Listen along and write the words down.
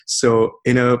So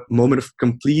in a moment of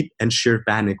complete and sheer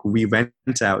panic, we went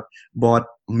out, bought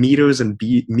meters and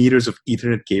meters of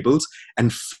Ethernet cables,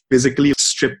 and physically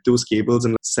stripped those cables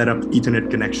and set up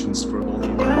Ethernet connections for all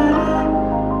the.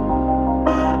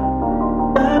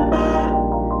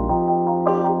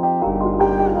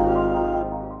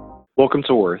 Welcome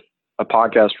to Worth, a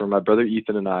podcast where my brother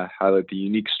Ethan and I highlight the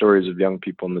unique stories of young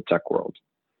people in the tech world.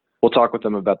 We'll talk with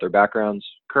them about their backgrounds,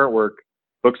 current work,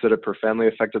 books that have profoundly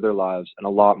affected their lives, and a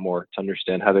lot more to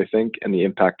understand how they think and the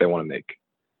impact they want to make.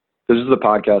 This is the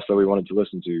podcast that we wanted to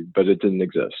listen to, but it didn't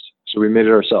exist, so we made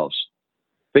it ourselves.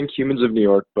 Think Humans of New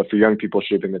York, but for young people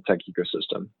shaping the tech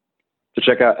ecosystem. To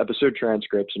check out episode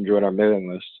transcripts and join our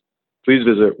mailing list, please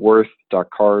visit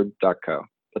worth.card.co.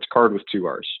 That's card with 2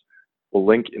 R's. We'll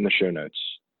link in the show notes.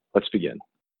 Let's begin.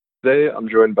 Today, I'm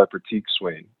joined by Pratik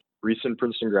Swain, recent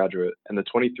Princeton graduate and the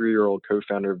 23-year-old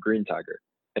co-founder of Green Tiger,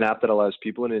 an app that allows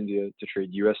people in India to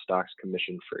trade U.S. stocks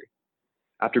commission-free.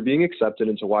 After being accepted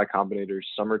into Y Combinator's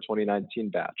summer 2019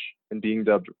 batch and being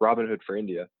dubbed Robinhood for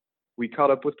India, we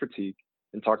caught up with Pratik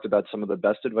and talked about some of the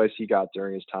best advice he got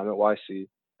during his time at YC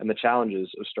and the challenges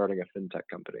of starting a fintech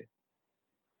company.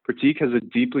 Pratik has a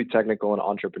deeply technical and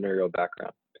entrepreneurial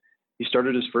background. He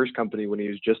started his first company when he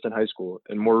was just in high school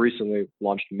and more recently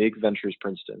launched Make Ventures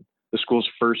Princeton, the school's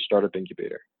first startup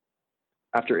incubator.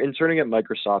 After interning at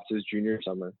Microsoft his junior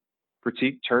summer,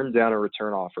 Pratik turned down a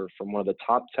return offer from one of the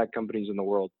top tech companies in the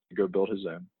world to go build his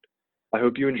own. I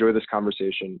hope you enjoy this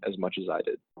conversation as much as I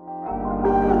did.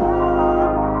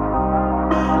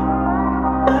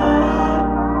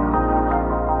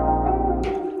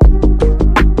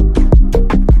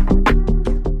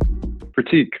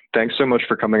 Pratik, thanks so much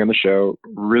for coming on the show.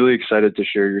 Really excited to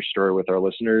share your story with our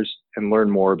listeners and learn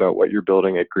more about what you're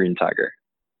building at Green Tiger.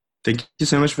 Thank you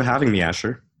so much for having me,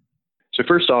 Asher. So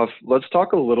first off, let's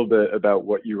talk a little bit about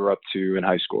what you were up to in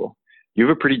high school. You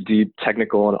have a pretty deep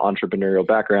technical and entrepreneurial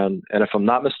background, and if I'm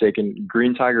not mistaken,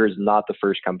 Green Tiger is not the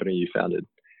first company you founded.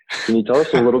 Can you tell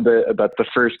us a little bit about the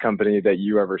first company that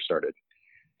you ever started?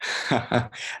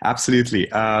 Absolutely.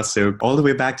 So all the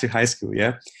way back to high school,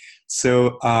 yeah?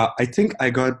 So I think I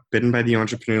got bitten by the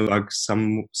entrepreneurial bug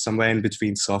somewhere in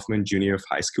between sophomore and junior of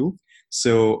high school.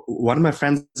 So one of my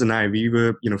friends and I, we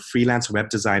were, freelance web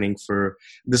designing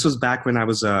this was back when I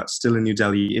was still in New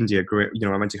Delhi, India.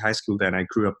 I went to high school there and I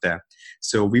grew up there.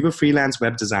 So we were freelance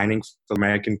web designing for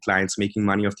American clients, making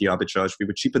money off the arbitrage. We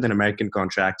were cheaper than American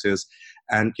contractors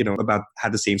and,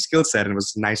 had the same skill set, and it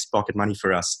was nice pocket money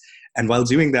for us. And while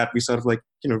doing that, we sort of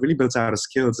really built out our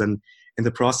skills, and in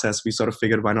the process, we sort of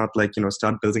figured why not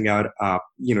start building out,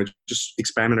 just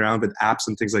experiment around with apps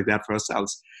and things like that for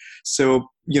ourselves. So,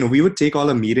 we would take all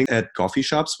our meetings at coffee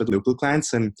shops with local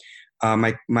clients, and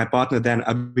my partner then,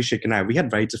 Abhishek, and we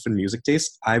had very different music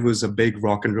tastes. I was a big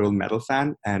rock and roll metal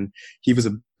fan, and he was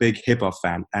a big hip hop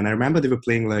fan. And I remember they were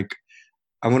playing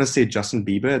I want to say Justin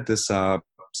Bieber at this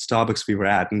Starbucks we were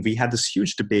at, and we had this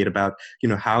huge debate about,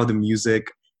 how the music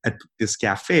at this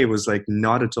cafe was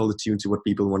not at all attuned to what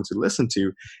people wanted to listen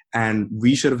to, and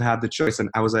we should have had the choice. And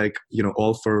I was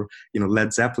all for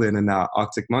Led Zeppelin and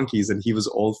Arctic Monkeys, and he was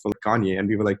all for Kanye, and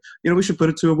we were we should put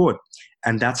it to a vote.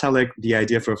 And that's how the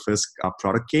idea for our first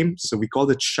product came. So we called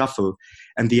it Shuffle,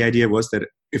 and the idea was that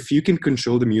if you can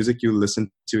control the music you listen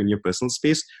to in your personal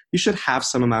space, you should have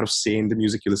some amount of say in the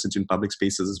music you listen to in public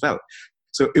spaces as well.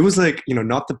 So it was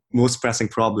not the most pressing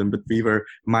problem, but we were,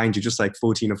 mind you, just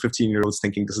 14 or 15-year-olds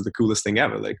thinking this is the coolest thing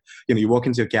ever. You walk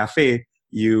into a cafe,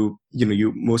 you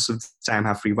most of the time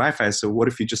have free Wi-Fi. So what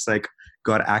if you just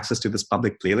got access to this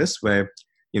public playlist where,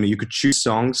 you could choose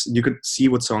songs, you could see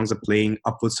what songs are playing,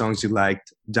 up what songs you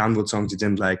liked, down what songs you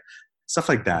didn't like, stuff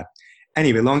like that.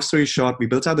 Anyway, long story short, we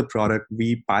built out the product.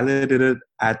 We piloted it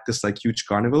at this huge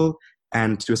carnival.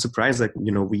 And to a surprise,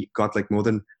 we got more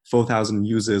than 4,000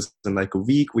 users in a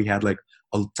week. We had a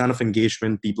ton of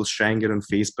engagement, people sharing it on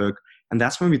Facebook. And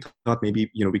that's when we thought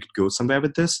maybe, we could go somewhere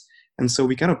with this. And so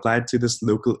we kind of applied to this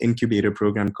local incubator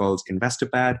program called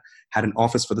InvestorPad, had an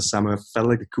office for the summer, felt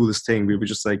like the coolest thing. We were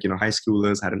just high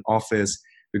schoolers, had an office.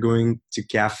 We're going to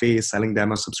cafes, selling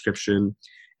them a subscription,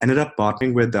 ended up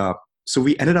partnering with, so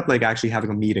we ended up actually having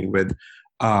a meeting with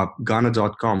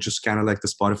Gaana.com, just kind of the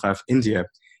Spotify of India.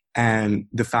 And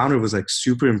the founder was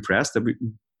super impressed that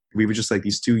we were just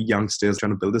these two youngsters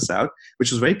trying to build this out,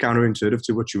 which was very counterintuitive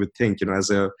to what you would think, as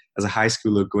a high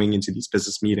schooler going into these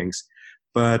business meetings.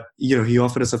 But, he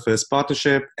offered us a first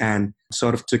partnership and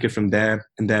sort of took it from there.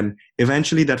 And then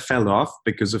eventually that fell off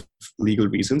because of legal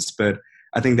reasons. But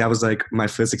I think that was my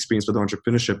first experience with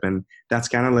entrepreneurship. And that's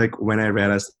kind of when I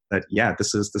realized that, yeah,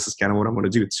 this is kind of what I want to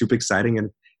do. It's super exciting and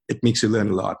it makes you learn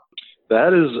a lot.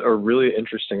 That is a really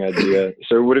interesting idea.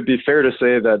 So would it be fair to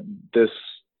say that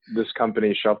this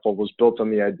company, Shuffle, was built on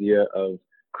the idea of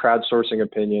crowdsourcing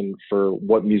opinion for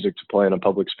what music to play in a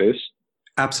public space?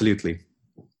 Absolutely.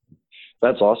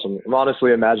 That's awesome. I'm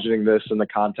honestly imagining this in the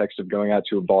context of going out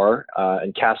to a bar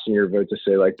and casting your vote to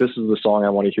say, like, this is the song I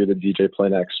want to hear the DJ play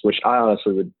next, which I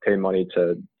honestly would pay money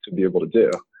to be able to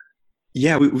do.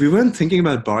 Yeah, we weren't thinking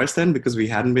about bars then because we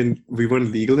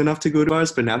weren't legal enough to go to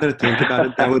bars. But now that I think about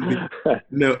it,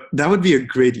 that would be a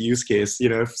great use case.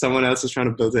 If someone else is trying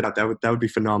to build it out, that would be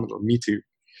phenomenal. Me too.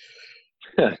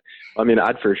 I mean,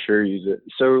 I'd for sure use it.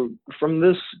 So from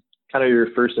this kind of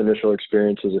your first initial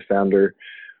experience as a founder,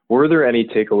 were there any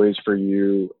takeaways for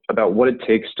you about what it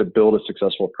takes to build a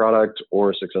successful product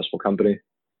or a successful company?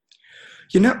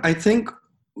 I think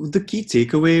the key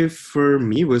takeaway for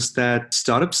me was that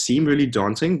startups seem really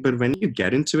daunting, but when you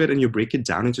get into it and you break it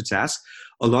down into tasks,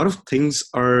 a lot of things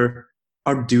are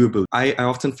doable. I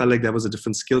often felt like there was a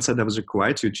different skill set that was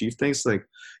required to achieve things like,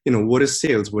 what is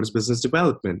sales? What is business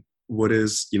development? What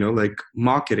is, like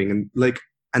marketing?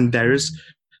 And there is,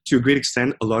 to a great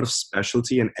extent, a lot of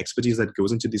specialty and expertise that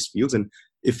goes into these fields. And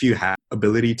if you have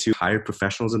ability to hire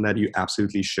professionals in that, you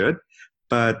absolutely should.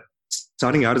 But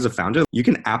starting out as a founder, you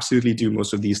can absolutely do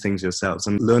most of these things yourselves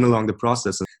and learn along the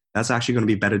process. And that's actually going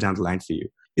to be better down the line for you.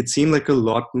 It seemed like a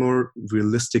lot more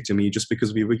realistic to me just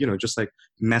because we were, just like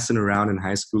messing around in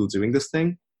high school doing this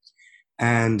thing.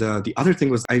 And the other thing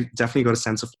was I definitely got a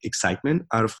sense of excitement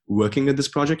out of working with this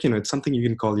project. It's something you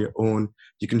can call your own.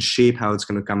 You can shape how it's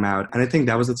going to come out. And I think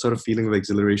that was the sort of feeling of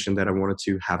exhilaration that I wanted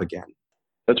to have again.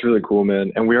 That's really cool,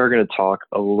 man. And we are going to talk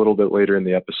a little bit later in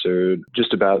the episode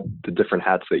just about the different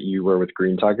hats that you wear with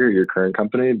Green Tiger, your current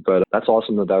company. But that's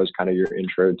awesome that was kind of your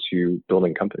intro to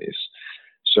building companies.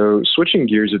 So switching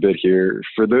gears a bit here,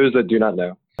 for those that do not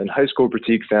know, in high school,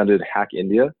 Pratik founded Hack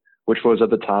India, which was at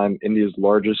the time India's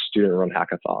largest student-run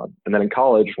hackathon. And then in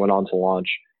college, went on to launch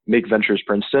Make Ventures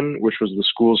Princeton, which was the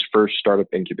school's first startup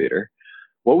incubator.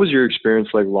 What was your experience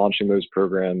like launching those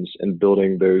programs and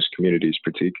building those communities,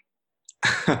 Pratik?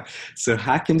 So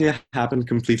Hack India happened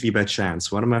completely by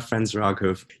chance. One of my friends,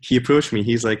 Raghav, he approached me.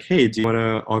 He's like, hey, do you want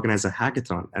to organize a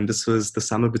hackathon? And this was the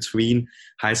summer between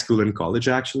high school and college,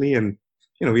 actually. And,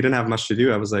 we didn't have much to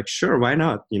do. I was like, sure, why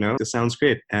not? This sounds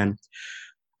great. And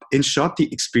in short,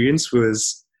 the experience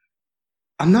was,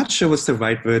 I'm not sure what's the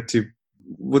right word to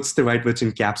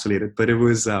encapsulate it, but it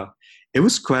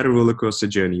was quite a roller coaster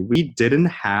journey. We didn't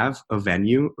have a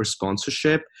venue or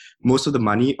sponsorship, most of the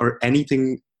money or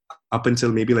anything up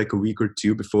until maybe like a week or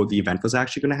two before the event was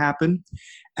actually going to happen.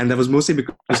 And that was mostly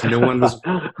because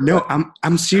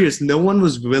I'm serious. No one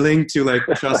was willing to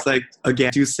trust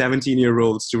again, 2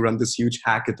 17-year-olds to run this huge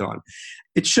hackathon.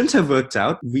 It shouldn't have worked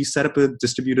out. We set up a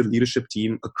distributed leadership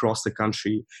team across the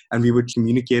country and we would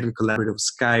communicate and collaborate over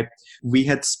Skype. We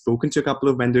had spoken to a couple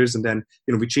of vendors and then,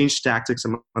 we changed tactics a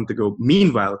month ago.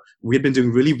 Meanwhile, we had been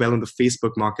doing really well on the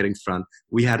Facebook marketing front.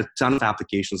 We had a ton of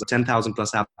applications, 10,000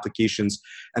 plus applications.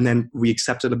 And then we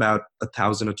accepted about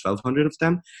 1,000 or 1,200 of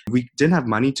them. We didn't have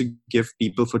money to give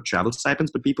people for travel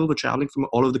stipends, but people were traveling from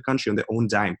all over the country on their own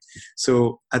dime.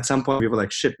 So at some point we were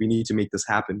like, shit, we need to make this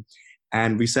happen.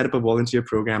 And we set up a volunteer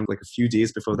program like a few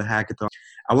days before the hackathon.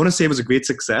 I want to say it was a great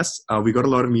success. We got a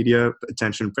lot of media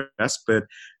attention, press, but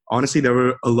honestly, there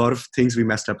were a lot of things we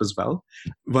messed up as well.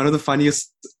 One of the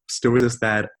funniest stories is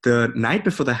that the night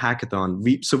before the hackathon,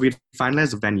 we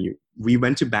finalized a venue. We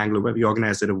went to Bangalore where we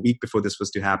organized it a week before this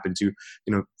was to happen to,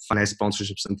 finalize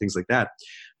sponsorships and things like that.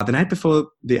 The night before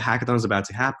the hackathon was about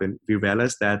to happen, we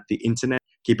realized that the internet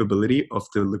capability of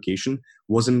the location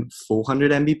wasn't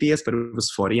 400 Mbps, but it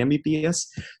was 40 Mbps.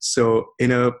 So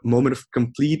in a moment of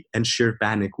complete and sheer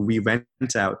panic, we went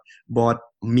out, bought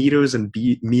meters and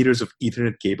meters of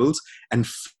Ethernet cables and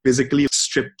physically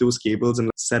stripped those cables and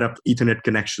set up Ethernet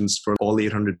connections for all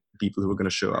 800 people who were going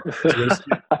to show up. So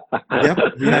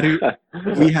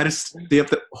we had to stay up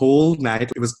the whole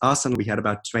night. It was us and we had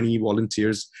about 20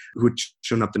 volunteers who had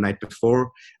shown up the night before.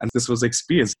 And this was the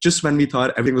experience. Just when we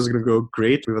thought everything was going to go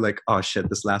great, we were like, oh shit,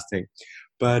 this last thing.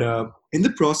 But in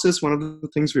the process, one of the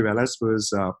things we realized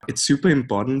was it's super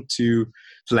important to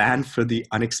plan for the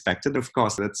unexpected. Of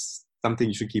course, that's something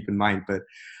you should keep in mind. But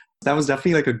that was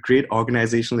definitely like a great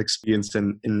organizational experience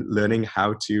in learning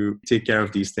how to take care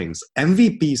of these things.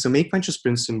 MVP, so Make Ventures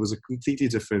Princeton, was a completely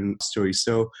different story.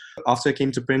 So after I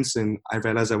came to Princeton, I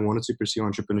realized I wanted to pursue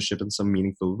entrepreneurship in some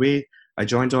meaningful way. I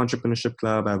joined the Entrepreneurship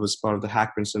Club. I was part of the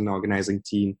Hack Princeton organizing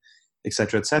team, et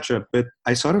cetera, et cetera. But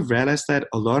I sort of realized that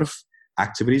a lot of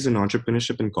activities in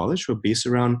entrepreneurship in college were based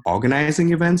around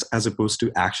organizing events as opposed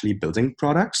to actually building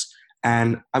products.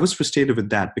 And I was frustrated with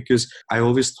that because I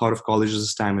always thought of college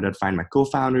as a time when I'd find my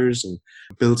co-founders and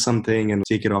build something and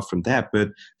take it off from there. But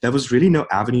there was really no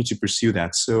avenue to pursue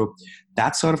that. So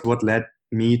that's sort of what led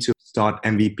me to start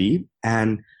MVP.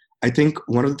 And I think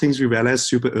one of the things we realized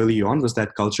super early on was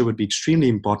that culture would be extremely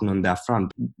important on that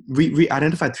front. We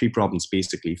identified three problems,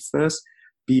 basically. First,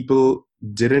 people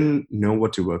didn't know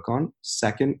what to work on.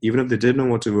 Second, even if they did know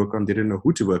what to work on, they didn't know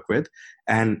who to work with.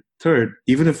 And third,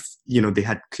 even if they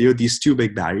had cleared these two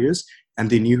big barriers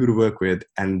and they knew who to work with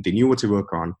and they knew what to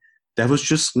work on, there was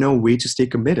just no way to stay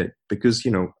committed because,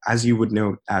 as you would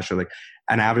know, Asher, like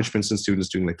an average Princeton student is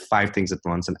doing like 5 things at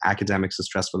once, and academics is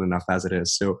stressful enough as it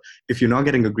is. So if you're not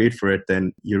getting a grade for it,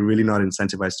 then you're really not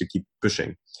incentivized to keep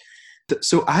pushing.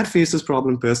 So I had faced this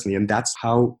problem personally, and that's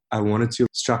how I wanted to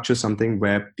structure something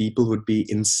where people would be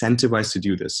incentivized to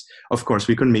do this. Of course,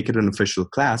 we couldn't make it an official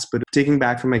class, but taking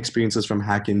back from my experiences from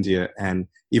Hack India and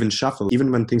even Shuffle, even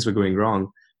when things were going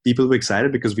wrong, people were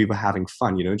excited because we were having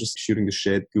fun, just shooting the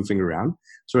shit, goofing around.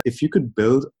 So if you could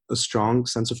build a strong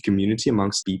sense of community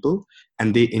amongst people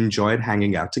and they enjoyed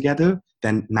hanging out together,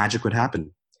 then magic would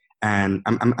happen. And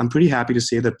I'm pretty happy to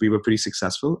say that we were pretty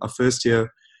successful. Our first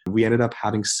year, we ended up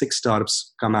having 6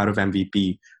 startups come out of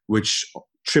MVP, which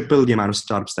tripled the amount of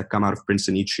startups that come out of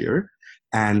Princeton each year.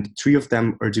 And 3 of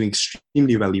them are doing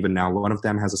extremely well even now. One of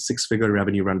them has a 6-figure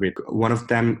revenue run rate. One of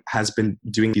them has been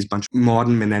doing these bunch of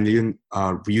modern millennium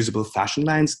reusable fashion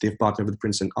lines. They've partnered with the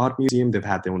Princeton Art Museum. They've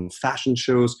had their own fashion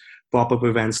shows, pop-up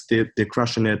events. They're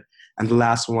crushing it. And the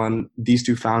last one, these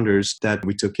 2 founders that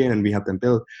we took in and we helped them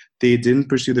build, they didn't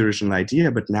pursue the original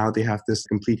idea, but now they have this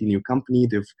completely new company.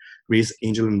 They've raised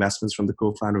angel investments from the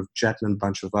co-founder of Jet and a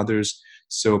bunch of others.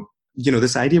 So,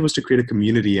 this idea was to create a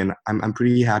community, and I'm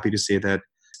pretty happy to say that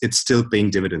it's still paying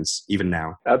dividends even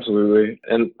now. Absolutely.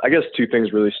 And I guess 2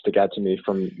 things really stick out to me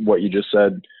from what you just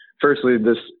said. Firstly,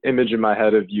 this image in my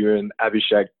head of you and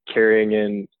Abhishek carrying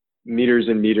in meters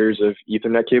and meters of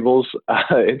Ethernet cables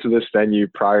into this venue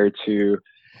prior to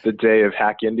the day of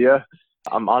Hack India.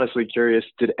 I'm honestly curious,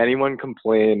 did anyone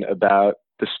complain about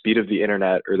the speed of the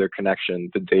internet or their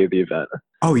connection the day of the event?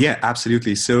 Oh, yeah,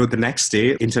 absolutely. So the next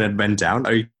day, internet went down.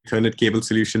 Our Ethernet cable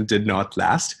solution did not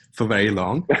last for very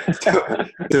long.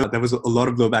 So there was a lot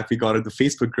of blowback we got in the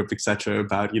Facebook group, etc.,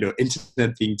 about,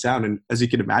 internet being down. And as you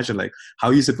can imagine, like, how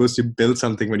are you supposed to build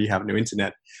something when you have no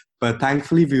internet? But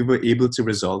thankfully, we were able to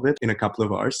resolve it in a couple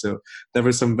of hours. So there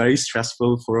were some very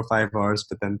stressful 4 or 5 hours,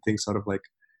 but then things sort of like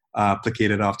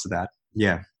placated after that.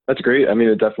 Yeah. That's great. I mean,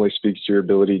 it definitely speaks to your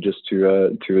ability just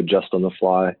to adjust on the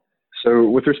fly. So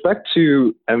with respect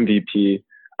to MVP,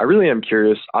 I really am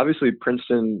curious. Obviously,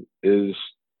 Princeton is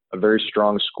a very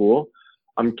strong school.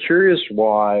 I'm curious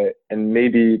why, and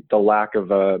maybe the lack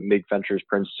of a Make Ventures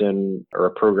Princeton or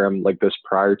a program like this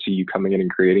prior to you coming in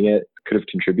and creating it could have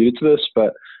contributed to this.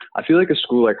 But I feel like a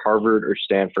school like Harvard or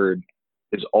Stanford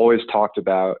is always talked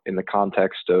about in the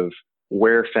context of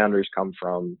where founders come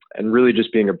from and really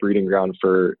just being a breeding ground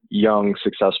for young,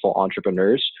 successful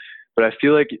entrepreneurs. But I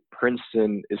feel like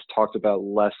Princeton is talked about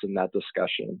less in that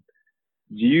discussion.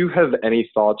 Do you have any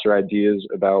thoughts or ideas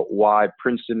about why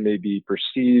Princeton may be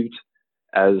perceived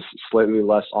as slightly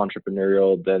less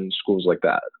entrepreneurial than schools like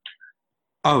that?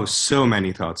 Oh, so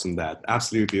many thoughts on that.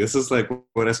 Absolutely. This is like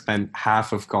what I spent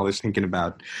half of college thinking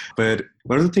about. But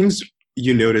one of the things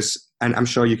you notice, and I'm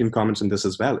sure you can comment on this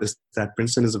as well, is that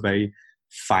Princeton is a very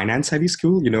finance-heavy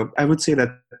school. I would say that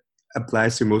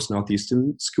applies to most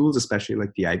Northeastern schools, especially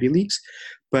like the Ivy Leagues.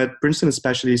 But Princeton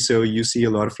especially, so you see a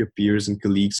lot of your peers and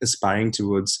colleagues aspiring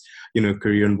towards,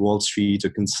 career in Wall Street or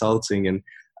consulting and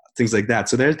things like that.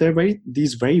 So there are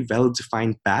these very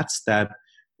well-defined paths that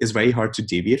is very hard to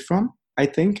deviate from, I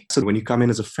think. So when you come in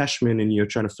as a freshman and you're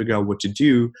trying to figure out what to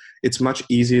do, it's much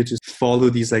easier to follow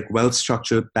these like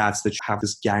well-structured paths that have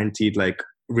this guaranteed like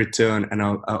return and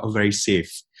are very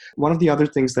safe. One of the other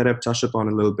things that I've touched upon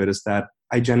a little bit is that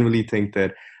I generally think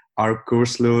that our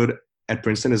course load at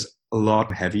Princeton is a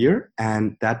lot heavier,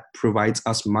 and that provides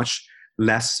us much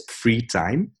less free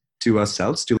time to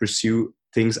ourselves to pursue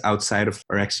things outside of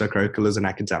our extracurriculars and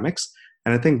academics.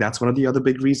 And I think that's one of the other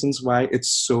big reasons why it's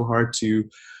so hard to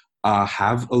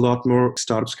have a lot more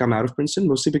startups come out of Princeton,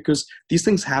 mostly because these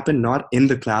things happen not in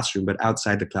the classroom, but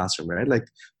outside the classroom, right? Like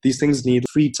these things need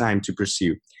free time to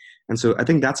pursue. And so I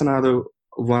think that's another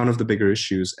one of the bigger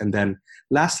issues. And then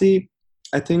lastly,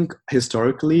 I think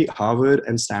historically, Harvard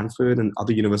and Stanford and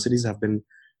other universities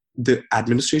the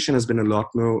administration has been a lot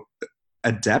more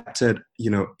adept at,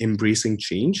 embracing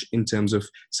change in terms of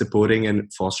supporting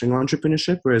and fostering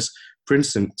entrepreneurship, whereas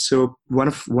Princeton. So one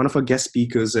of our guest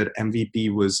speakers at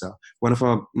MVP was one of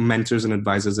our mentors and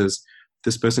advisors is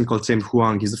this person called Tim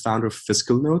Huang. He's the founder of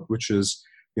Fiscal Note, which is,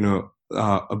 a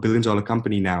 $1 billion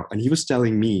company now. And he was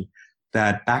telling me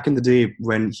that back in the day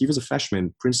when he was a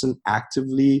freshman, Princeton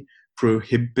actively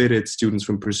prohibited students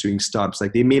from pursuing startups.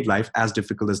 Like, they made life as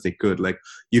difficult as they could. Like,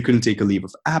 you couldn't take a leave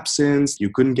of absence, you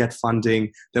couldn't get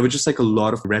funding. There were just like a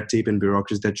lot of red tape and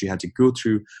bureaucracy that you had to go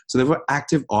through. So there were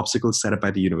active obstacles set up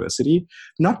by the university,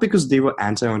 not because they were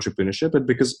anti-entrepreneurship, but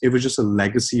because it was just a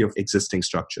legacy of existing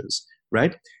structures,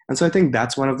 right? And so I think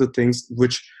that's one of the things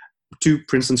which, to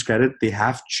Princeton's credit, they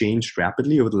have changed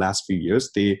rapidly over the last few years.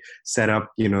 They set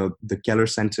up, the Keller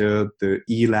Center, the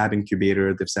E-Lab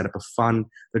Incubator. They've set up a fund.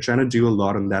 They're trying to do a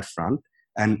lot on that front.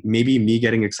 And maybe me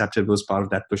getting accepted was part of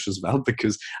that push as well,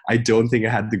 because I don't think I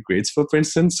had the grades for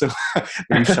Princeton. So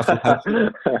maybe shuffle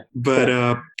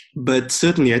that. But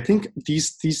certainly, I think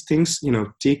these things,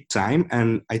 take time.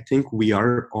 And I think we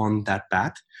are on that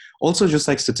path. Also, just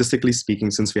like statistically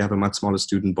speaking, since we have a much smaller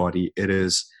student body, it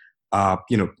is,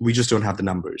 we just don't have the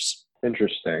numbers.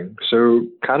 Interesting. So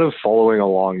kind of following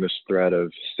along this thread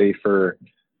of safer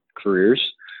careers,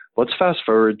 let's fast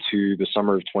forward to the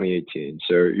summer of 2018.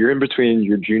 So you're in between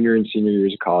your junior and senior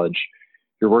years of college.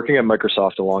 You're working at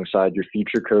Microsoft alongside your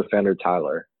future co-founder,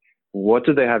 Tyler. What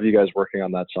did they have you guys working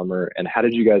on that summer? And how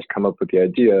did you guys come up with the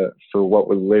idea for what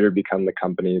would later become the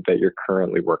company that you're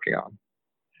currently working on?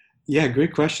 Yeah,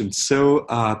 great question. So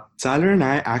Tyler and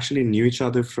I actually knew each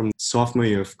other from sophomore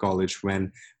year of college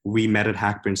when we met at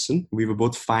Hack Princeton. We were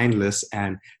both finalists,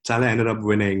 and Tyler ended up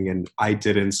winning and I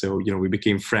didn't. So, we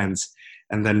became friends.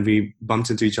 And then we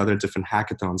bumped into each other at different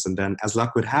hackathons. And then, as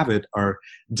luck would have it, our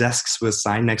desks were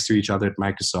assigned next to each other at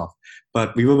Microsoft.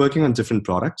 But we were working on different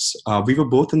products. We were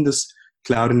both in this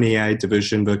cloud and AI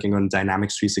division working on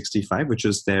Dynamics 365, which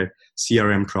is their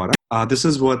CRM product. This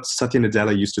is what Satya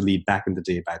Nadella used to lead back in the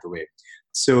day, by the way.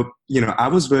 So, I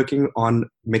was working on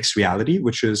mixed reality,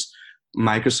 which is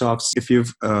Microsoft's, if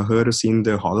you've heard or seen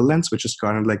the HoloLens, which is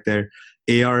kind of like their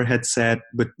AR headset,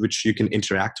 but which you can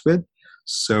interact with.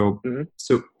 So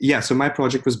my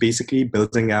project was basically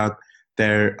building out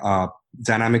their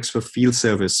Dynamics for field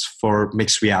service for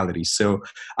mixed reality. So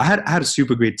I had a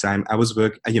super great time. I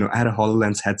had a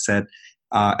HoloLens headset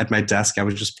at my desk. I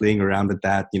was just playing around with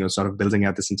that, sort of building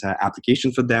out this entire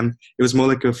application for them. It was more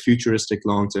like a futuristic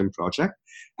long-term project.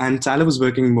 And Tyler was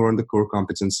working more on the core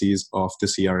competencies of the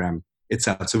CRM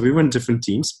itself. So we were in different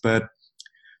teams, but,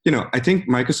 I think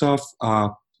Microsoft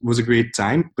was a great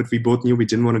time, but we both knew we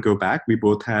didn't want to go back. We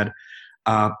both had,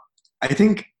 I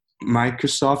think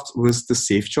Microsoft was the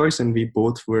safe choice, and we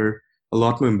both were a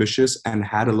lot more ambitious and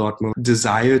had a lot more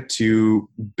desire to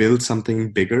build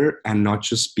something bigger and not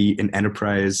just be an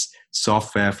enterprise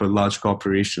software for large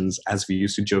corporations, as we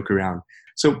used to joke around.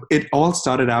 So it all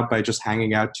started out by just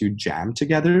hanging out to jam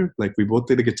together. Like, we both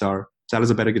play the guitar. Tyler's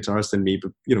a better guitarist than me,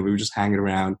 but we were just hanging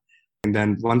around. And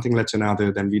then one thing led to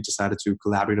another. Then we decided to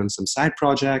collaborate on some side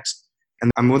projects.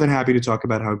 And I'm more than happy to talk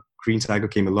about how Green Tiger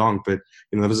came along. But,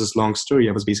 there was this long story.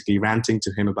 I was basically ranting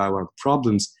to him about one of the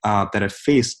problems that I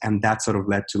faced. And that sort of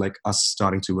led to like us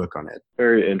starting to work on it.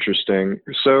 Very interesting.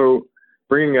 So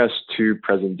bringing us to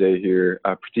present day here,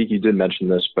 Pratik, you did mention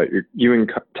this, but you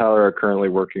and Tyler are currently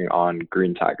working on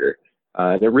Green Tiger.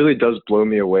 And it really does blow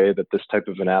me away that this type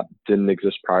of an app didn't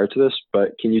exist prior to this.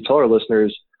 But can you tell our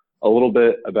listeners a little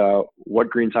bit about what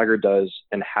Green Tiger does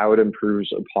and how it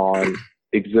improves upon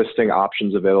existing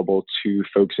options available to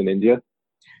folks in India?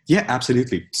 Yeah,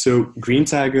 absolutely. So Green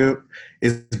Tiger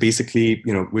is basically,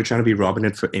 we're trying to be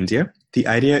Robinhood for India. The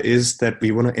idea is that we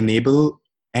want to enable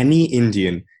any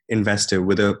Indian investor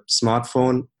with a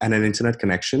smartphone and an internet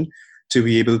connection to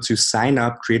be able to sign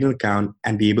up, create an account,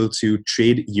 and be able to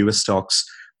trade US stocks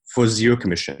for zero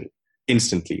commission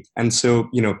instantly. And so,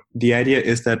 the idea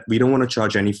is that we don't want to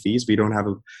charge any fees. We don't have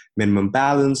a minimum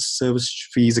balance, service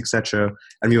fees, etc.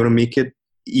 And we want to make it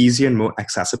easier and more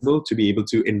accessible to be able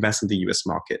to invest in the US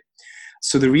market.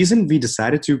 So the reason we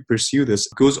decided to pursue this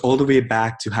goes all the way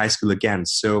back to high school again.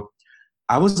 So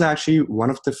I was actually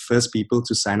one of the first people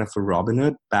to sign up for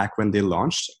Robinhood back when they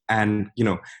launched. And,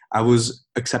 I was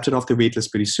accepted off the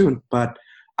waitlist pretty soon, but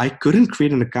I couldn't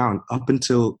create an account up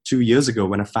until 2 years ago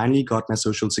when I finally got my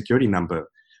social security number,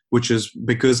 which is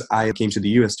because I came to the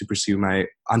US to pursue my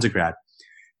undergrad.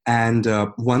 And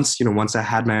once I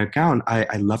had my account,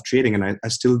 I love trading, and I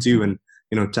still do. And,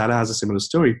 Tyler has a similar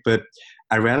story, but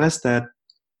I realized that,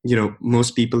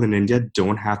 most people in India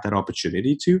don't have that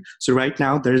opportunity to. So right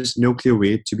now, there's no clear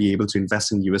way to be able to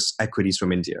invest in US equities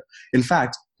from India. In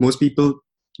fact, most people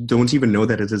don't even know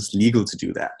that it is legal to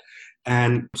do that.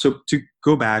 And so to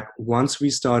go back, once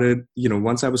we started,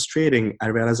 once I was trading, I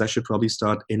realized I should probably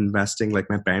start investing like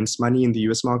my parents' money in the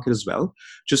US market as well,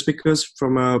 just because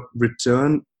from a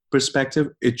return perspective,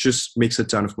 it just makes a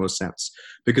ton of more sense.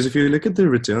 Because if you look at the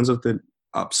returns of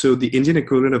so the Indian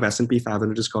equivalent of S&P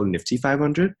 500 is called Nifty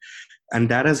 500, and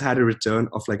that has had a return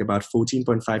of like about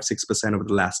 14.56% over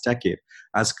the last decade,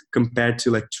 as compared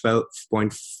to like 12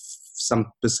 point some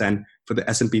percent for the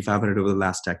S&P 500 over the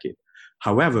last decade.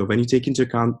 However, when you take into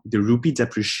account the rupee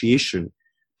depreciation,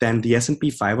 then the S&P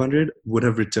 500 would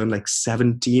have returned like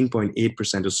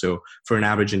 17.8% or so for an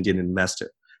average Indian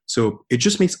investor. So it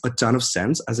just makes a ton of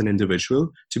sense as an individual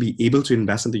to be able to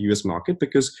invest in the US market,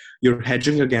 because you're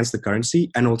hedging against the currency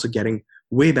and also getting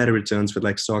way better returns with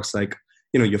like stocks like,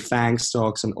 your FANG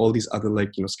stocks and all these other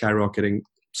like, skyrocketing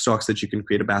stocks that you can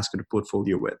create a basket of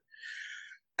portfolio with.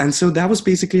 And so that was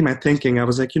basically my thinking. I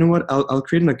was like, you know what, I'll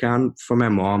create an account for my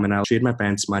mom and I'll trade my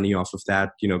parents' money off of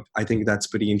that. I think that's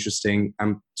pretty interesting.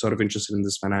 I'm sort of interested in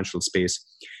this financial space.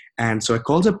 And so I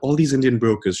called up all these Indian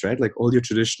brokers, right? Like all your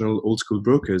traditional old school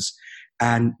brokers.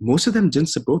 And most of them didn't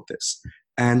support this.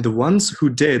 And the ones who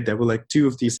did, there were like two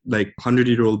of these like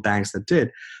 100-year-old banks that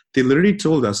did, they literally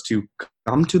told us to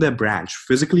come to their branch,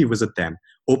 physically visit them,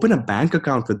 open a bank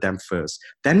account with them first,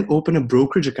 then open a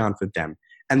brokerage account with them,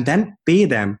 and then pay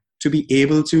them to be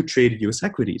able to trade US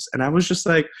equities. And I was just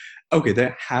like, okay,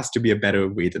 there has to be a better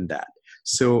way than that.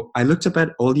 So I looked up at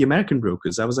all the American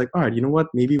brokers. I was like, all right, you know what?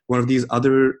 Maybe one of these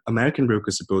other American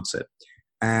brokers supports it.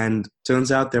 And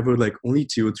turns out there were like only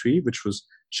two or three, which was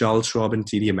Charles Schwab and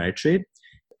TD Ameritrade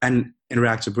and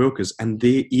Interactive Brokers. And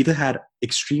they either had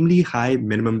extremely high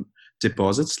minimum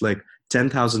deposits, like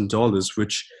 $10,000,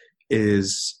 which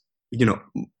is,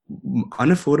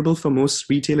 unaffordable for most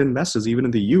retail investors, even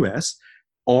in the US,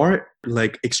 or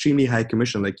like extremely high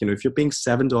commission. Like, if you're paying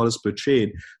 $7 per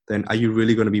trade, then are you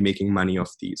really going to be making money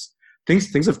off these?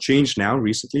 Things have changed now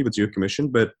recently with zero commission,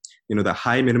 but the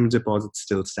high minimum deposit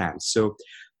still stands. So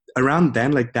around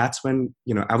then, like that's when,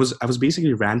 I was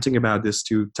basically ranting about this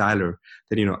to Tyler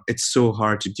that, it's so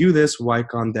hard to do this. Why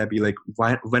can't there be like,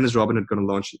 when is Robinhood going to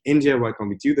launch in India? Why can't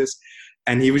we do this?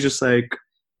 And he was just like,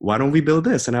 why don't we build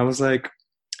this? And I was like,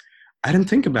 I didn't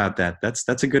think about that.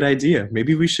 That's a good idea.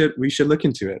 Maybe we should look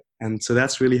into it. And so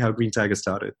that's really how Green Tiger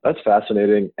started. That's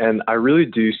fascinating. And I really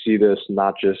do see this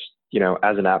not just,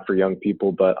 as an app for young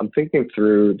people, but I'm thinking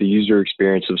through the user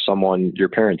experience of someone your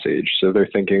parents' age. So they're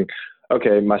thinking,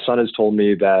 okay, my son has told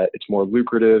me that it's more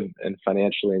lucrative and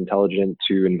financially intelligent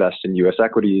to invest in US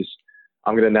equities.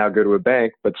 I'm going to now go to a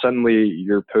bank, but suddenly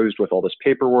you're posed with all this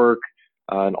paperwork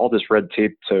and all this red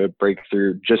tape to break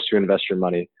through just to invest your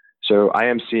money. So I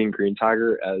am seeing Green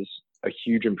Tiger as a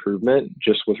huge improvement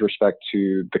just with respect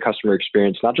to the customer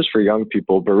experience, not just for young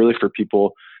people, but really for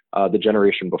people, the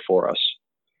generation before us.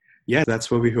 Yeah, that's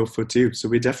what we hope for too. So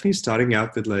we're definitely starting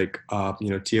out with like,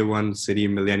 tier one city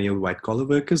millennial white collar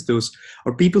workers. Those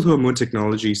are people who are more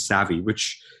technology savvy,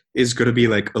 which is going to be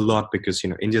like a lot because,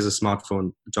 India's a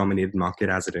smartphone dominated market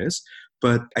as it is.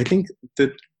 But I think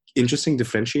the interesting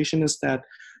differentiation is that,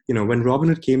 when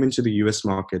Robinhood came into the US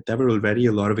market, there were already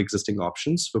a lot of existing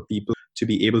options for people to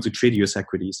be able to trade US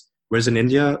equities. Whereas in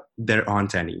India, there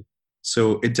aren't any.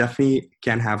 So it definitely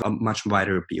can have a much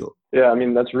wider appeal. Yeah, I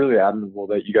mean, that's really admirable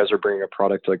that you guys are bringing a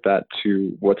product like that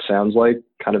to what sounds like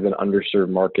kind of an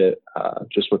underserved market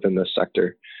just within this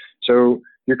sector. So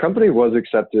your company was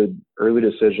accepted early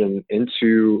decision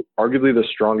into arguably the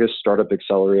strongest startup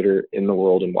accelerator in the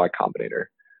world in Y Combinator.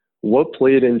 What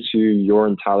played into your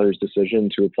and Tyler's decision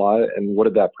to apply, and what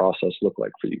did that process look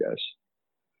like for you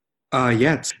guys?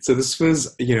 Yeah, so this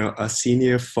was, a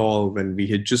senior fall when we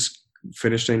had just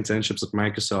finished our internships at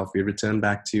Microsoft. We returned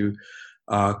back to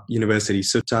university.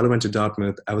 So Tyler went to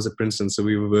Dartmouth. I was at Princeton, so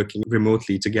we were working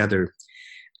remotely together.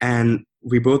 And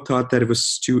we both thought that it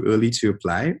was too early to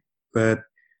apply, but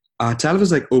Tyler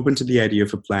was like open to the idea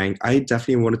of applying. I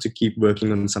definitely wanted to keep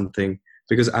working on something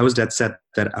because I was dead set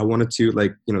that I wanted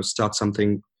to start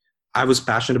something. I was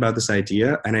passionate about this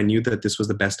idea and I knew that this was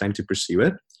the best time to pursue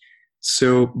it.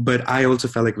 So, but I also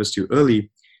felt like it was too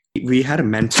early. We had a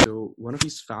mentor, one of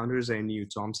these founders I knew,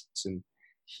 Thompson.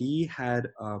 He had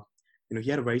he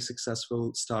had a very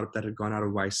successful startup that had gone out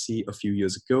of YC a few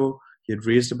years ago. He had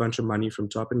raised a bunch of money from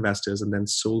top investors and then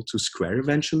sold to Square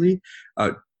eventually.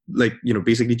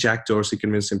 Basically Jack Dorsey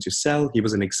convinced him to sell. He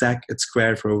was an exec at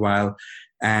Square for a while.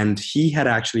 And he had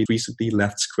actually recently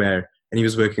left Square and he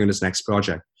was working on his next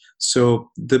project. So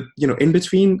in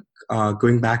between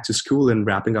going back to school and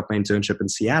wrapping up my internship in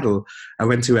Seattle, I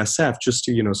went to SF just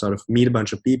to, sort of meet a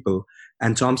bunch of people.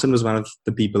 And Thompson was one of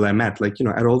the people I met.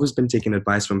 I'd always been taking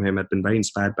advice from him. I'd been very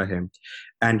inspired by him.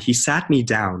 And he sat me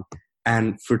down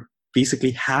and for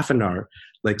basically half an hour,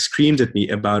 like screamed at me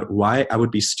about why I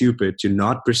would be stupid to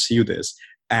not pursue this.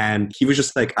 And he was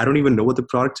just like, I don't even know what the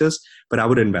product is, but I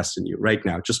would invest in you right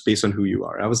now, just based on who you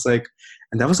are. I was like,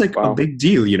 and that was like a Wow. big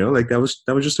deal, like that was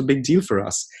just a big deal for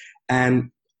us. And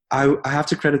I have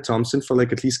to credit Thompson for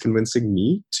like at least convincing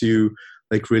me to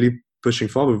like really pushing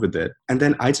forward with it. And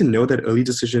then I didn't know that Early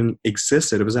Decision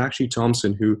existed. It was actually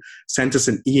Thompson who sent us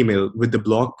an email with the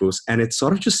blog post. And it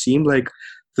sort of just seemed like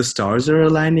the stars are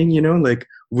aligning, like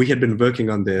we had been working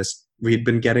on this. We had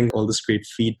been getting all this great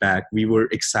feedback. We were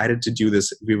excited to do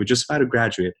this. We were just about to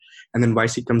graduate. And then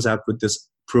YC comes out with this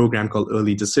program called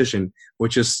Early Decision,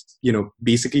 which is,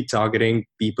 basically targeting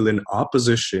people in our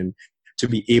position to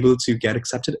be able to get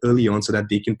accepted early on so that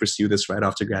they can pursue this right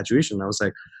after graduation. I was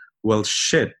like, well,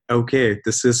 shit, okay,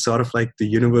 this is sort of like the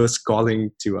universe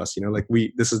calling to us, like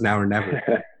this is now or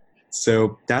never.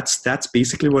 So that's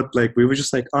basically what, like, we were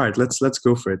just like, all right, let's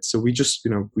go for it. So we just,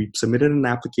 we submitted an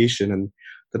application, and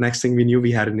the next thing we knew,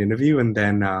 we had an interview. And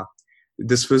then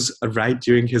this was right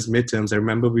during his midterms. I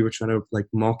remember we were trying to like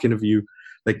mock interview,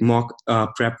 like mock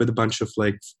prep with a bunch of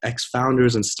like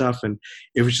ex-founders and stuff. And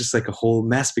it was just like a whole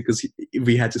mess because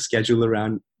we had to schedule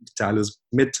around Tyler's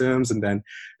midterms. And then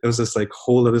there was this like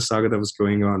whole other saga that was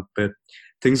going on, but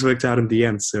things worked out in the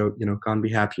end. So, can't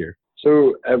be happier.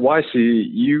 So at YC,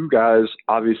 you guys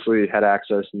obviously had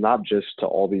access not just to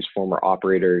all these former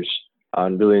operators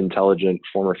and really intelligent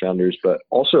former founders, but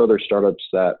also other startups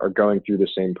that are going through the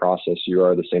same process you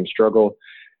are, the same struggle.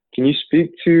 Can you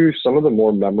speak to some of the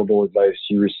more memorable advice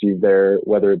you received there,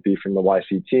 whether it be from the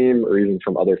YC team or even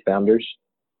from other founders?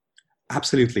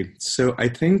 Absolutely. So I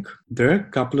think there are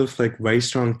a couple of like very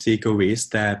strong takeaways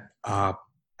that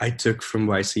I took from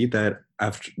YC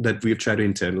that we've tried to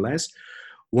internalize.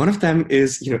 One of them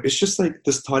is, it's just like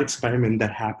this thought experiment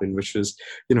that happened, which was,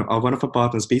 one of our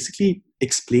partners basically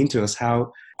explained to us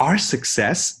how our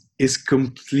success is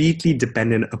completely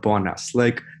dependent upon us.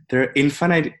 Like there are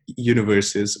infinite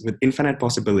universes with infinite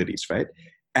possibilities, right?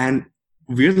 And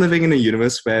we're living in a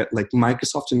universe where like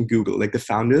Microsoft and Google, like the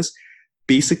founders,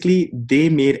 basically they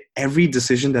made every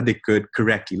decision that they could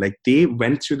correctly. Like they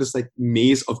went through this like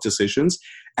maze of decisions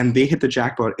and they hit the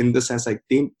jackpot in the sense like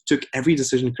they took every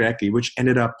decision correctly, which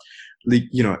ended up like,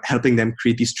 helping them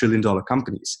create these trillion-dollar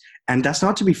companies. And that's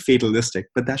not to be fatalistic,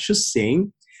 but that's just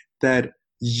saying that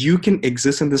you can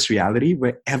exist in this reality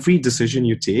where every decision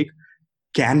you take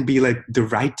can be like the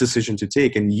right decision to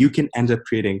take, and you can end up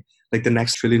creating like the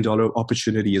next trillion-dollar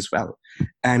opportunity as well.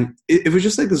 And it was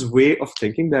just like this way of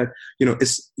thinking that,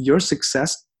 it's your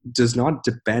success does not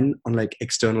depend on like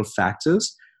external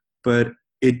factors, but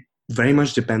it very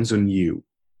much depends on you.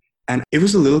 And it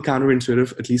was a little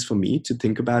counterintuitive, at least for me, to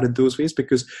think about it those ways,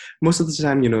 because most of the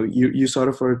time, you sort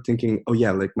of are thinking, oh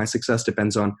yeah, like my success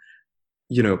depends on,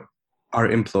 our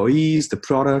employees, the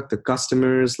product, the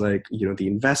customers, like, the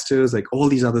investors, like all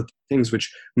these other things,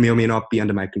 which may or may not be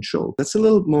under my control. That's a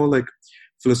little more like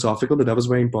philosophical, but that was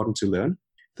very important to learn.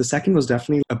 The second was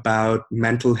definitely about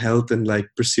mental health and like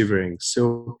persevering.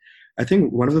 So I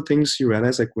think one of the things you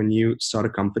realize, like when you start a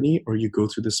company or you go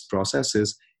through this process,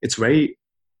 is it's a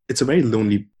very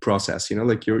lonely process,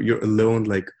 like you're alone,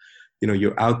 like,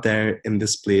 you're out there in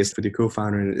this place with your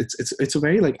co-founder, and it's a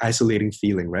very like isolating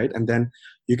feeling, right? And then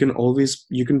you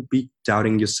can be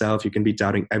doubting yourself, you can be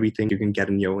doubting everything, you can get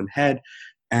in your own head.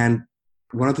 And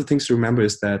one of the things to remember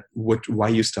is that why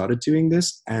you started doing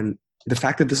this, and the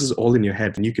fact that this is all in your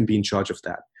head and you can be in charge of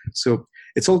that. So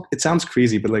it sounds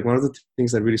crazy, but like one of the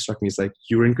things that really struck me is like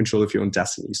you're in control of your own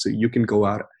destiny, so you can go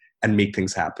out and make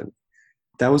things happen.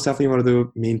 That was definitely one of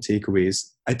the main takeaways.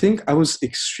 I think I was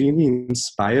extremely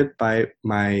inspired by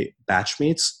my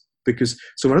batchmates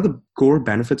so one of the core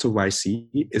benefits of YC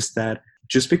is that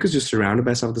just because you're surrounded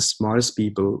by some of the smartest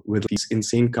people with these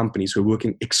insane companies who are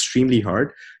working extremely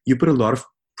hard, you put a lot of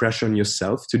pressure on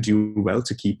yourself to do well,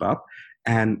 to keep up.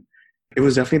 And it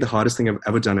was definitely the hardest thing I've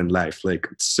ever done in life. Like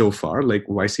so far, like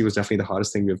YC was definitely the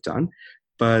hardest thing we've done.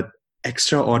 But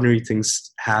extraordinary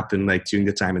things happen like during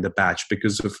the time in the batch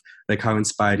because of like how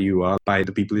inspired you are by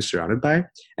the people you're surrounded by,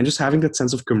 and just having that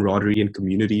sense of camaraderie and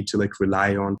community to like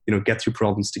rely on, get through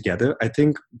problems together. I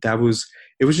think it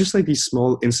was just like these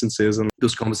small instances and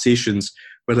those conversations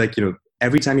where like,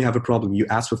 every time you have a problem, you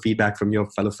ask for feedback from your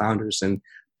fellow founders and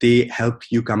they help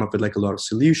you come up with like a lot of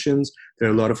solutions. There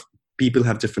are a lot of people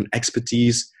have different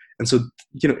expertise. And so,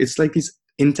 it's like these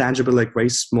intangible, like very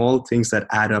small things that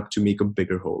add up to make a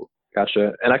bigger whole.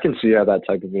 Gotcha. And I can see how that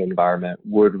type of environment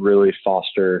would really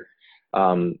foster,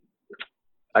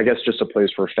 I guess, just a place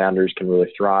where founders can really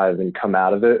thrive and come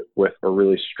out of it with a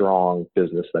really strong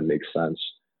business that makes sense.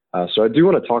 So I do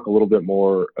want to talk a little bit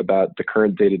more about the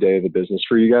current day-to-day of the business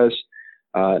for you guys.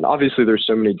 And obviously, there's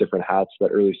so many different hats that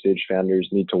early stage founders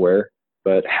need to wear.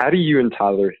 But how do you and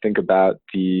Tyler think about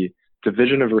the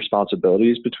division of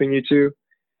responsibilities between you two?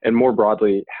 And more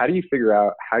broadly, how do you figure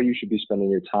out how you should be spending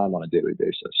your time on a daily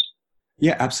basis?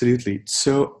 Yeah, absolutely.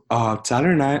 So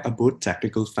Tyler and I are both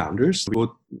technical founders. We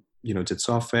both, did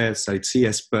software, studied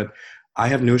CS, but I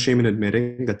have no shame in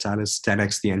admitting that Tyler is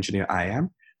 10x the engineer I am.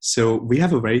 So we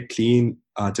have a very clean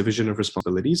division of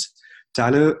responsibilities.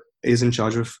 Tyler is in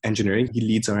charge of engineering. He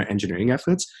leads our engineering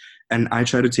efforts. And I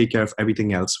try to take care of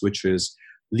everything else, which is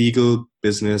legal,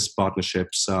 business,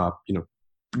 partnerships,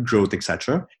 growth,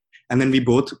 etc. And then we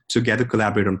both together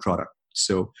collaborate on product.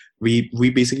 So we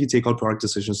basically take all product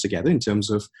decisions together in terms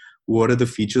of what are the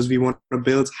features we want to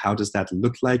build, how does that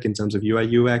look like in terms of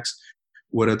UI UX,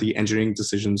 what are the engineering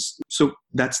decisions. So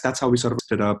that's how we sort of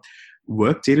split up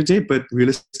work day to day. But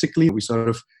realistically, we sort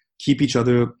of keep each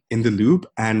other in the loop,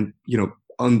 and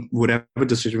on whatever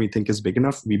decision we think is big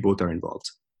enough, we both are involved.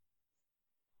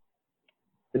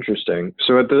 Interesting.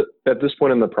 So at this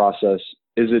point in the process,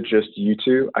 is it just you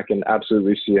two? I can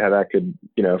absolutely see how that could,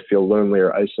 feel lonely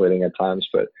or isolating at times,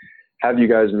 but have you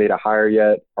guys made a hire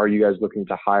yet? Are you guys looking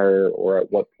to hire, or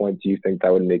at what point do you think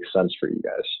that would make sense for you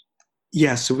guys?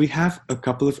 Yeah, so we have a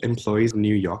couple of employees in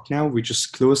New York now. We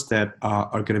just closed that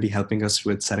are going to be helping us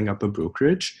with setting up a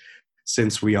brokerage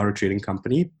since we are a trading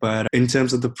company. But in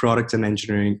terms of the product and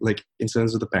engineering, like in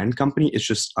terms of the parent company, it's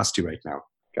just us two right now.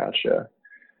 Gotcha.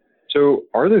 So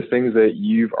are there things that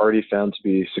you've already found to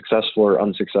be successful or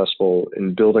unsuccessful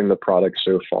in building the product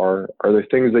so far? Are there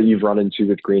things that you've run into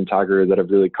with Green Tiger that have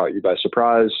really caught you by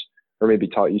surprise, or maybe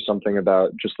taught you something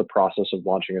about just the process of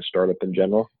launching a startup in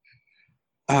general?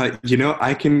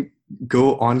 I can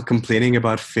go on complaining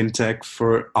about fintech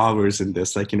for hours in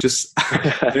this. Just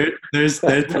there's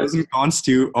pros and cons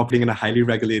to operating in a highly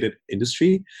regulated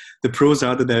industry. The pros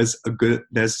are that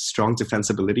there's strong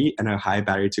defensibility and a high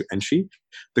barrier to entry.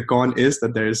 The con is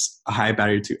that there's a high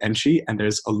barrier to entry and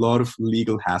there's a lot of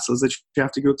legal hassles that you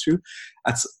have to go through.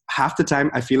 That's half the time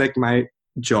I feel like my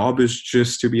job is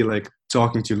just to be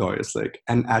talking to lawyers.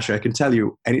 And Asher, I can tell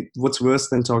you, what's worse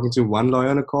than talking to one lawyer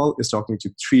on a call is talking to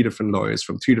 3 different lawyers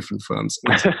from 3 different firms.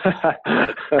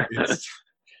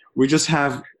 We just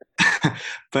have,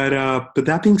 but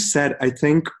that being said, I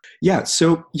think, yeah.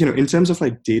 So in terms of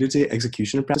day-to-day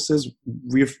execution practices,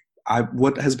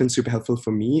 what has been super helpful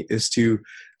for me is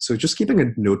just keeping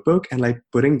a notebook and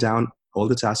putting down all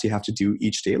the tasks you have to do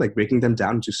each day, breaking them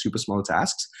down into super small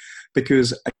tasks.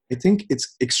 Because I think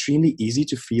it's extremely easy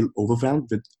to feel overwhelmed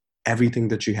with everything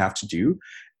that you have to do.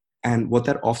 And what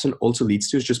that often also leads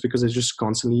to is just because there's just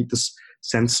constantly this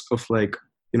sense of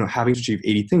having to achieve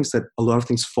 80 things, that a lot of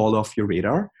things fall off your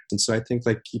radar. And so I think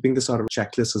keeping this sort of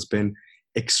checklist has been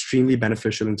extremely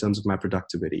beneficial in terms of my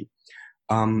productivity.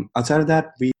 Outside of that,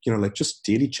 we, just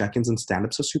daily check-ins and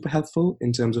stand-ups are super helpful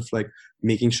in terms of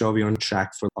making sure we're on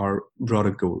track for our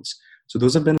broader goals. So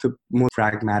those have been the more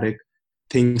pragmatic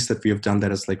things that we have done that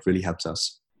has really helped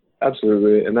us.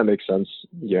 Absolutely. And that makes sense.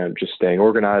 Just staying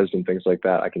organized and things like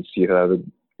that. I can see how that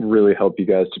would really help you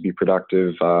guys to be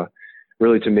productive,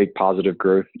 really to make positive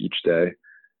growth each day.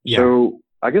 Yeah. So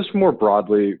I guess more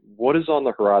broadly, what is on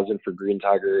the horizon for Green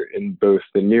Tiger in both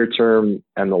the near term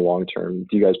and the long term?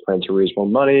 Do you guys plan to raise more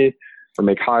money or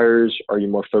make hires? Are you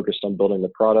more focused on building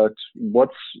the product?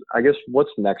 What's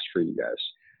next for you guys?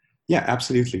 Yeah,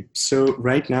 absolutely. So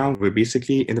right now, we're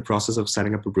basically in the process of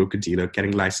setting up a broker-dealer,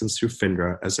 getting licensed through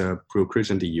FINRA as a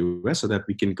brokerage in the US so that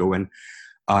we can go and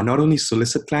not only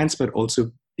solicit clients, but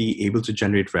also be able to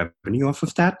generate revenue off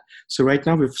of that. So right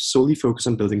now, we're solely focused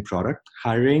on building product.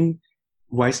 Hiring,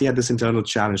 YC had this internal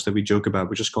challenge that we joke about,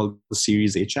 which is called the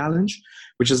Series A challenge,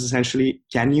 which is essentially,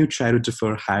 can you try to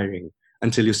defer hiring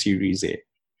until your Series A?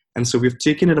 And so we've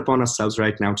taken it upon ourselves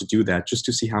right now to do that, just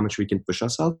to see how much we can push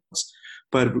ourselves.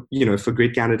 But, if a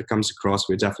great candidate comes across,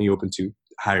 we're definitely open to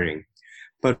hiring.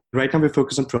 But right now we're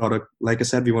focused on product. Like I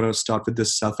said, we want to start with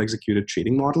this self-executed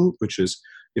trading model, which is,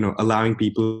 allowing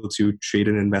people to trade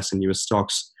and invest in US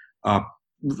stocks.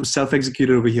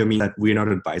 Self-executed over here means that we're not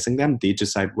advising them. They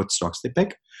decide what stocks they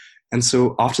pick. And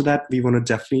so after that, we want to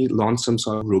definitely launch some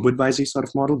sort of robo-advisory sort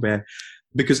of model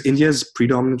because India is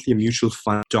predominantly a mutual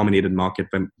fund dominated market,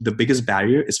 but the biggest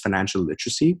barrier is financial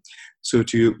literacy. So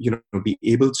to, be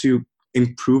able to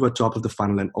improve at top of the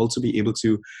funnel and also be able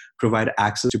to provide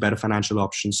access to better financial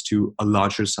options to a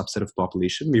larger subset of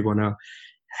population, we want to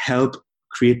help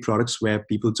create products where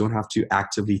people don't have to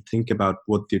actively think about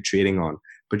what they're trading on,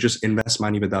 but just invest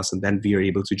money with us, and then we are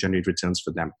able to generate returns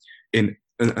for them in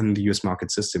the US market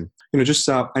system.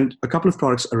 And a couple of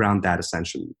products around that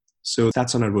essentially. So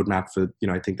that's on our roadmap for,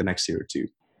 I think the next year or two.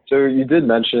 So you did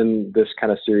mention this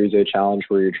kind of Series A challenge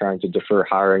where you're trying to defer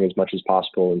hiring as much as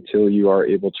possible until you are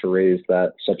able to raise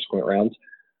that subsequent round.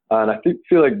 And I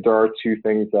feel like there are two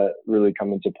things that really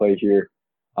come into play here.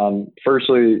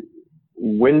 Firstly,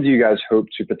 when do you guys hope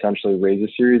to potentially raise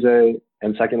a Series A?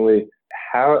 And secondly,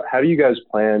 how do you guys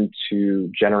plan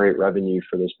to generate revenue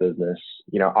for this business?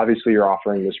 Obviously you're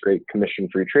offering this great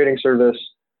commission-free trading service.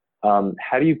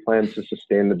 How do you plan to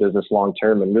sustain the business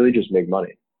long-term and really just make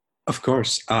money? Of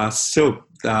course. So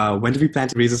when do we plan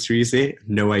to raise a Series A?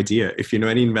 No idea. If you know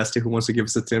any investor who wants to give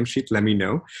us a term sheet, let me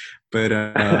know. But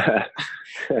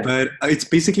but it's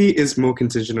basically is more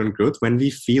contingent on growth. When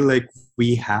we feel like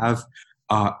we have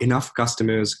enough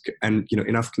customers and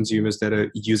enough consumers that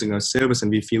are using our service,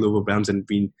 and we feel overwhelmed, and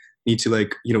we need to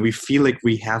we feel like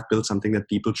we have built something that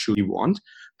people truly want,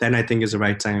 then I think is the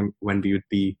right time when we would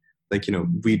be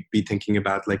we'd be thinking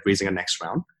about raising a next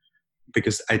round.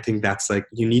 Because I think that's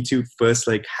you need to first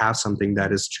have something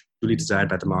that is truly desired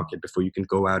by the market before you can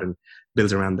go out and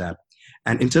build around that.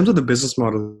 And in terms of the business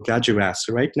model, glad you asked.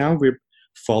 So right now we're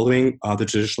following the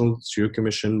traditional zero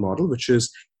commission model, which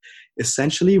is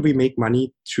essentially we make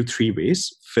money through three ways.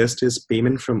 First is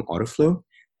payment from order flow.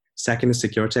 Second is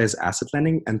securitized asset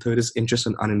lending. And third is interest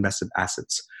on uninvested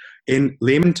assets. In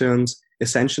layman terms,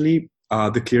 essentially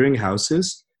the clearing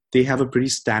houses, they have a pretty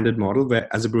standard model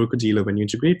where as a broker dealer, when you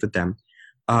integrate with them,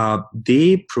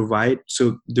 they provide,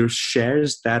 so their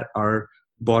shares that are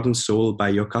bought and sold by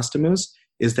your customers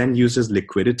is then used as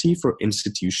liquidity for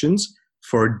institutions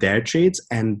for their trades,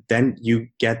 and then you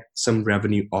get some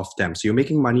revenue off them. So you're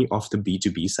making money off the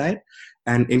B2B side,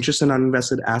 and interest on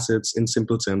uninvested assets in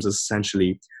simple terms is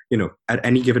essentially, at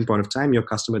any given point of time, your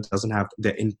customer doesn't have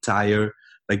their entire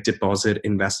deposit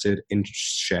invested in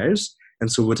shares.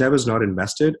 And so whatever's not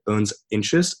invested earns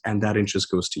interest, and that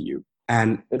interest goes to you.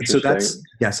 And so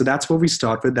that's what we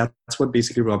start with. That's what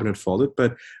basically Robinhood followed.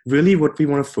 But really what we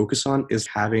want to focus on is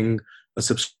having a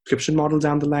subscription model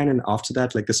down the line. And after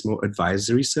that, this more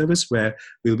advisory service where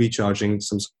we'll be charging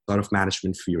some sort of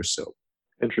management fee or so.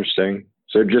 Interesting.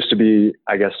 So just to be,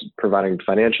 I guess, providing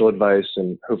financial advice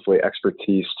and hopefully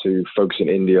expertise to folks in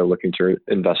India looking to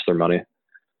invest their money.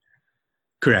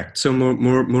 Correct. So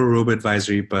more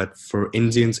robo-advisory, but for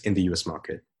Indians in the US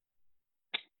market.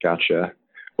 Gotcha.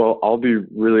 Well, I'll be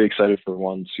really excited for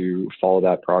one to follow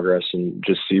that progress and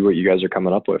just see what you guys are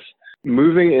coming up with.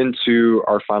 Moving into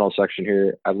our final section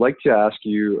here, I'd like to ask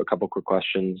you a couple quick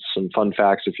questions, some fun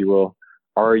facts, if you will.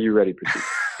 Are you ready,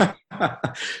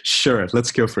 Pratik? Sure.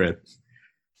 Let's go for it.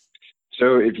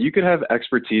 So if you could have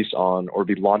expertise on or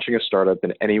be launching a startup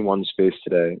in any one space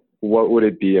today, what would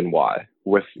it be and why?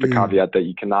 With the caveat that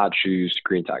you cannot choose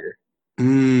Green Tiger.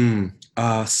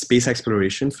 Space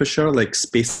exploration for sure,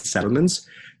 space settlements.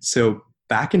 So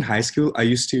back in high school, I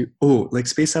used to,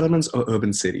 space settlements or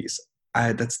urban cities.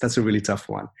 That's a really tough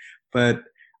one. But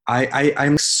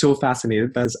I'm so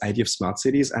fascinated by this idea of smart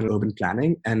cities and urban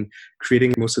planning and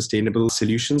creating more sustainable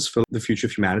solutions for the future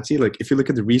of humanity. If you look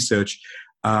at the research,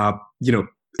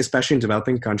 especially in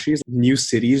developing countries, new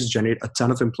cities generate a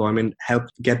ton of employment, help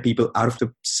get people out of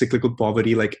the cyclical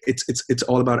poverty. It's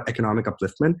all about economic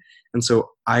upliftment. And so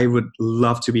I would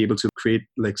love to be able to create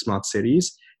smart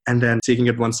cities, and then taking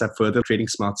it one step further, creating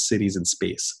smart cities in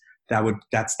space.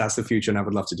 That's the future, and I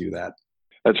would love to do that.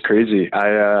 That's crazy.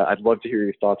 I'd love to hear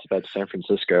your thoughts about San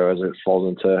Francisco as it falls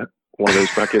into one of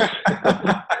those buckets.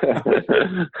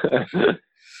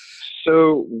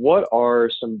 So what are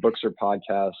some books or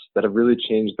podcasts that have really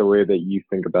changed the way that you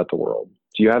think about the world?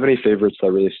 Do you have any favorites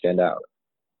that really stand out?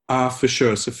 For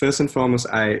sure. So first and foremost,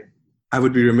 I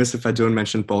would be remiss if I don't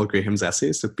mention Paul Graham's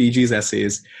essays. So PG's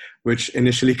essays, which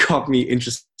initially got me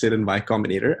interested in Y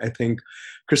Combinator. I think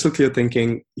crystal clear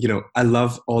thinking, I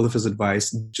love all of his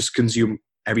advice. Just consume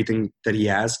everything that he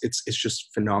has. It's just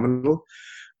phenomenal.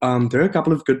 There are a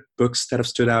couple of good books that have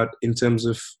stood out in terms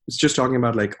of it's just talking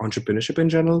about entrepreneurship in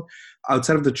general,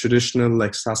 outside of the traditional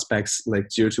suspects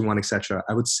like 0 to 1, etc.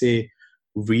 I would say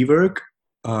Rework.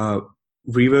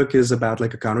 Rework is about a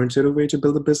counterintuitive way to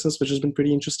build a business, which has been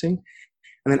pretty interesting.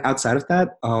 And then outside of that,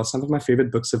 some of my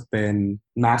favorite books have been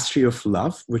Mastery of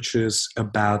Love, which is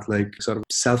about sort of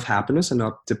self-happiness and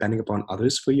not depending upon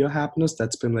others for your happiness.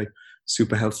 That's been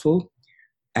super helpful.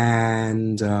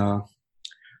 And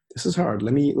this is hard.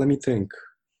 Let me think.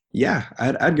 Yeah,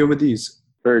 I'd go with these.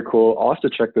 Very cool. I'll have to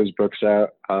check those books out.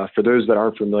 For those that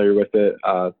aren't familiar with it,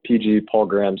 PG, Paul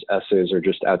Graham's essays are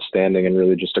just outstanding and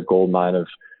really just a goldmine of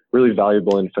really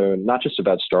valuable info, not just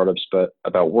about startups, but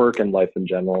about work and life in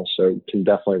general. So can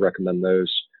definitely recommend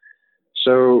those.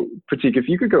 So, Pratik, if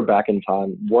you could go back in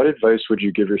time, what advice would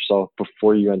you give yourself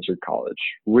before you entered college?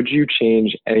 Would you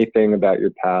change anything about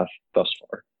your path thus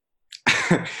far?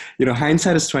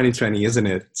 Hindsight is 2020, isn't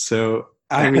it? So,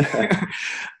 I mean,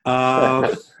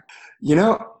 uh, you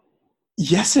know,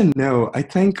 yes and no. I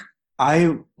think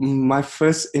my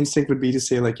first instinct would be to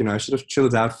say, like, I should have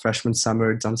chilled out freshman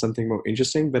summer, done something more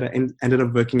interesting, but I ended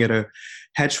up working at a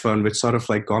hedge fund, which sort of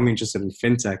like got me interested in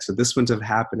fintech. So this wouldn't have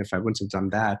happened if I wouldn't have done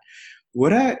that.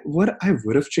 What I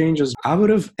would have changed is I would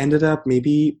have ended up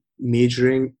maybe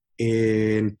majoring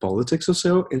in politics or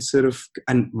so instead of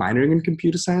and minoring in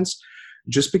computer science,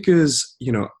 just because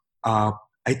I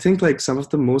think like some of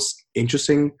the most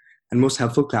interesting and most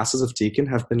helpful classes I've taken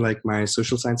have been like my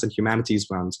social science and humanities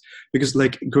ones. Because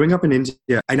like growing up in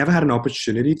India, I never had an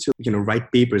opportunity to, write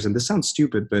papers. And this sounds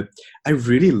stupid, but I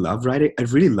really loved writing. I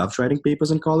really loved writing papers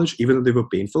in college, even though they were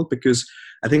painful, because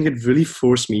I think it really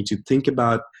forced me to think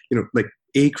about, like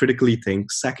critically think.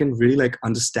 Second, really like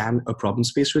understand a problem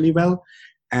space really well.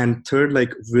 And third,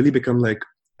 like really become like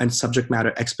and subject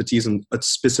matter expertise in a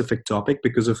specific topic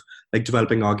because of like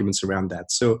developing arguments around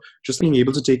that. So just being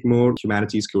able to take more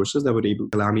humanities courses that would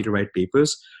allow me to write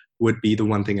papers would be the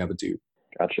one thing I would do.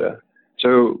 Gotcha.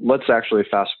 So let's actually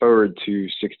fast forward to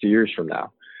 60 years from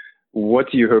now. What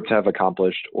do you hope to have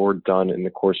accomplished or done in the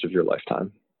course of your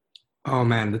lifetime? Oh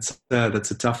man, that's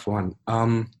a tough one.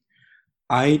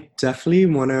 I definitely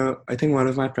I think one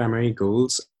of my primary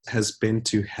goals has been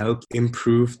to help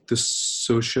improve the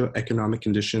socio-economic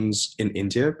conditions in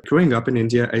India. Growing up in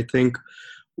India, I think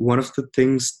one of the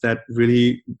things that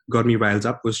really got me riled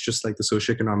up was just like the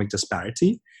socio-economic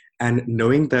disparity. And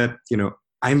knowing that,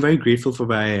 I'm very grateful for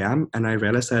where I am. And I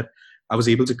realized that I was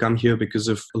able to come here because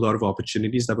of a lot of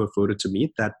opportunities that were afforded to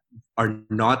me that are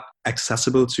not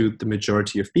accessible to the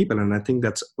majority of people. And I think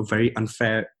that's a very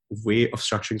unfair way of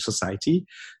structuring society.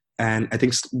 And I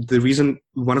think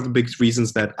one of the big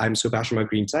reasons that I'm so passionate about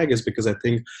Green Tiger is because I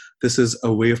think this is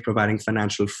a way of providing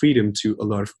financial freedom to a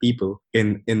lot of people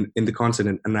in the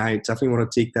continent. And I definitely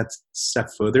want to take that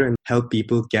step further and help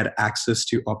people get access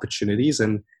to opportunities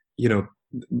and,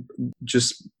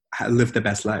 just live their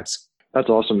best lives. That's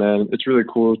awesome, man. It's really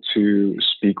cool to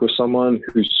speak with someone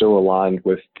who's so aligned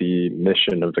with the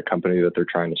mission of the company that they're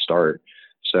trying to start.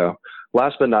 So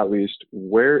last but not least,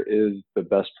 where is the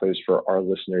best place for our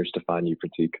listeners to find you,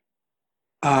 Pratik?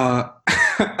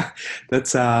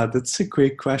 That's a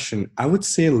great question. I would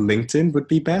say LinkedIn would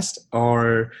be best,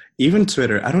 or even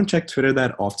Twitter. I don't check Twitter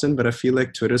that often, but I feel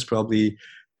like Twitter is probably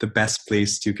the best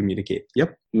place to communicate.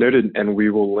 Yep. Noted, and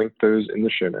we will link those in the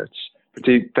show notes.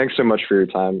 Pratik, thanks so much for your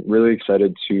time. Really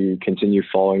excited to continue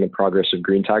following the progress of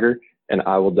Green Tiger, and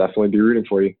I will definitely be rooting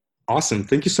for you. Awesome.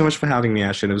 Thank you so much for having me,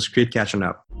 Ashton. It was great catching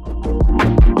up.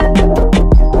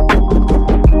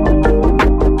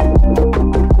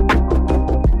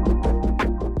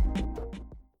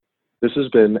 This has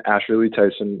been Asher Lee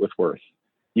Tyson with Worth.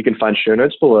 You can find show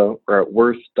notes below or at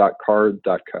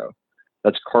worth.card.co.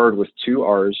 That's card with 2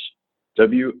 R's,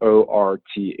 worth.carrd.co.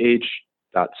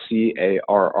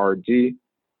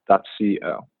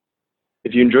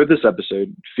 If you enjoyed this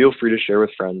episode, feel free to share with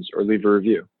friends or leave a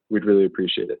review. We'd really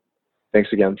appreciate it.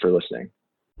 Thanks again for listening.